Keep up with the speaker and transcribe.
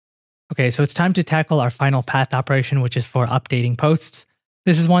Okay, so it's time to tackle our final path operation, which is for updating posts.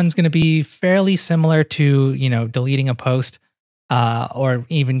 This one's going to be fairly similar to, deleting a post or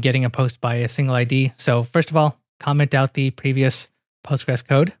even getting a post by a single ID. So first of all, comment out the previous Postgres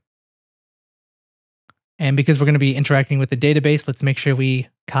code. And because we're going to be interacting with the database, let's make sure we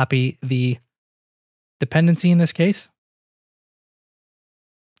copy the dependency in this case.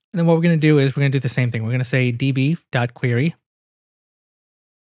 And then what we're going to do is we're going to do the same thing. We're going to say db.query.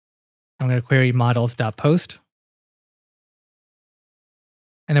 I'm going to query models.post.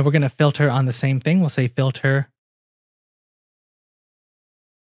 And then we're going to filter on the same thing. We'll say filter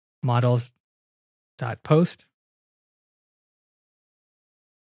models.post.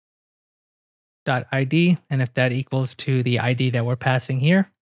 .id, and if that equals to the ID that we're passing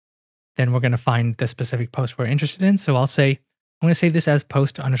here, then we're going to find the specific post we're interested in. So I'll say, I'm going to save this as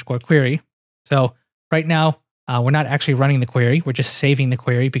post_query. So right now, we're not actually running the query. We're just saving the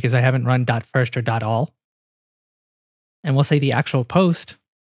query because I haven't run .first or .all. And we'll say the actual post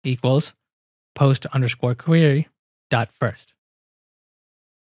equals post_query.first.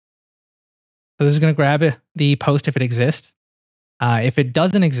 So this is going to grab the post if it exists. If it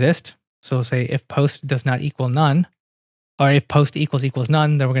doesn't exist, so we'll say if post does not equal none, or if post equals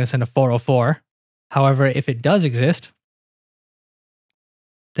none, then we're going to send a 404. However, if it does exist,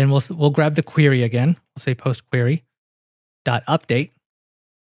 then we'll grab the query again. We'll say post query.update.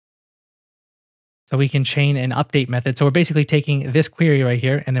 So we can chain an update method. So we're basically taking this query right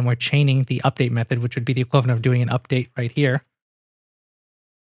here, and then we're chaining the update method, which would be the equivalent of doing an update right here.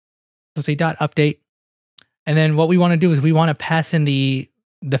 So say .update. And then what we want to do is we want to pass in the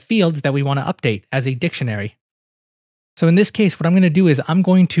fields that we want to update as a dictionary. So in this case, what I'm going to do is I'm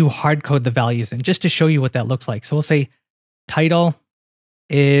going to hard code the values, and just to show you what that looks like. So we'll say title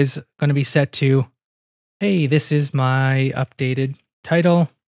is going to be set to, hey, this is my updated title.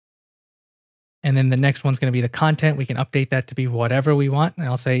 And then the next one's going to be the content. We can update that to be whatever we want. And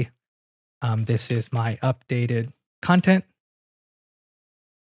I'll say, this is my updated content.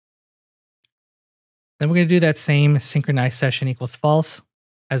 Then we're going to do that same synchronized session equals false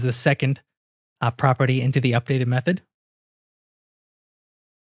as the second property into the updated method.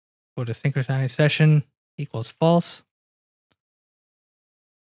 Go to synchronized session equals false.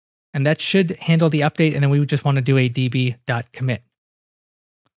 And that should handle the update. And then we would just want to do a db.commit.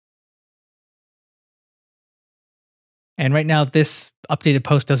 And right now, this updated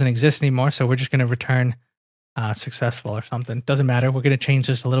post doesn't exist anymore. So we're just going to return successful or something. Doesn't matter. We're going to change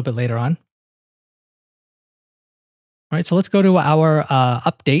this a little bit later on. All right, so let's go to our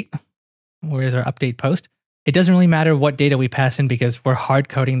update. Where is our update post? It doesn't really matter what data we pass in because we're hard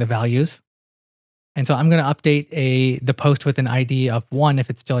coding the values. And so I'm going to update the post with an ID of 1 if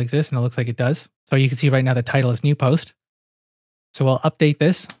it still exists, and it looks like it does. So you can see right now the title is new post. So we'll update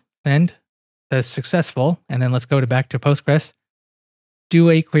this, send, says successful, and then let's go back to Postgres, do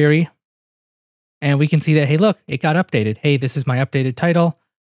a query, and we can see that, hey, look, it got updated. Hey, this is my updated title,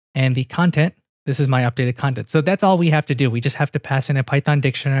 and the content, this is my updated content. So that's all we have to do. We just have to pass in a Python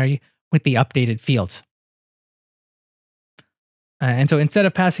dictionary with the updated fields. And so instead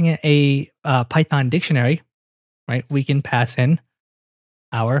of passing in a Python dictionary, right, we can pass in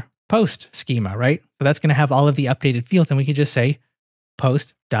our post schema, right? So that's going to have all of the updated fields, and we can just say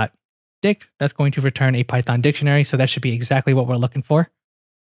post.dict. That's going to return a Python dictionary. So that should be exactly what we're looking for.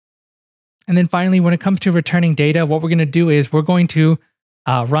 And then finally, when it comes to returning data, what we're going to do is we're going to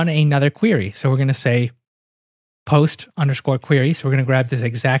run another query. So we're going to say post_query. So we're going to grab this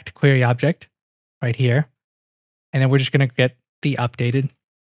exact query object right here. And then we're just going to get the updated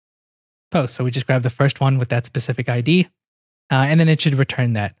post. So we just grab the first one with that specific ID, and then it should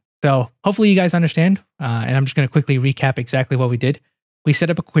return that. So hopefully you guys understand. And I'm just going to quickly recap exactly what we did. We set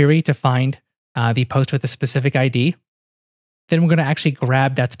up a query to find the post with a specific ID. Then we're going to actually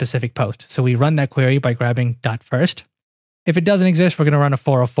grab that specific post. So we run that query by grabbing .first. If it doesn't exist, we're going to run a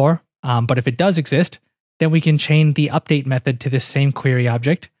 404. But if it does exist, then we can chain the update method to this same query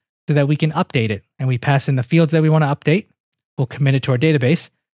object so that we can update it. And we pass in the fields that we want to update. We'll commit it to our database.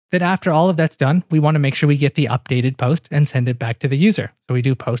 Then after all of that's done, we want to make sure we get the updated post and send it back to the user. So we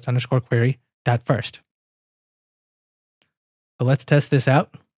do post_query.first. So let's test this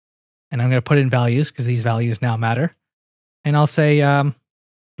out. And I'm going to put in values because these values now matter. And I'll say,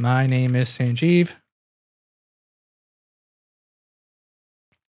 my name is Sanjeev.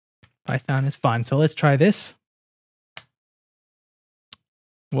 Python is fun. So let's try this.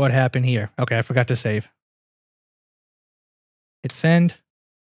 What happened here? Okay, I forgot to save. Hit send.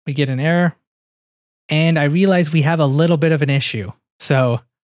 We get an error. And I realize we have a little bit of an issue. So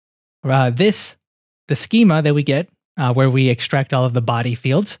the schema that we get, where we extract all of the body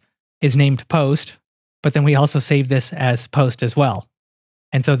fields, is named post, but then we also save this as post as well.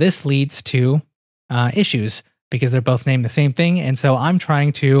 And so this leads to issues because they're both named the same thing. And so I'm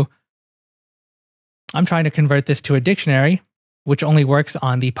trying to convert this to a dictionary, which only works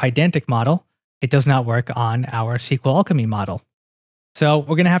on the Pydantic model. It does not work on our Sqlalchemy model. So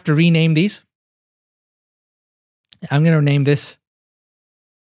we're going to have to rename these. I'm going to name this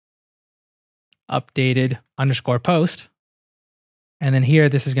updated underscore post. And then here,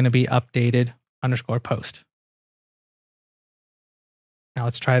 this is going to be updated underscore post. Now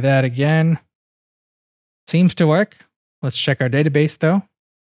let's try that again. Seems to work. Let's check our database though.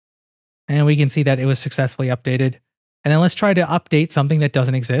 And we can see that it was successfully updated. And then let's try to update something that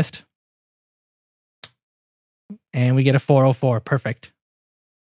doesn't exist. And we get a 404. Perfect.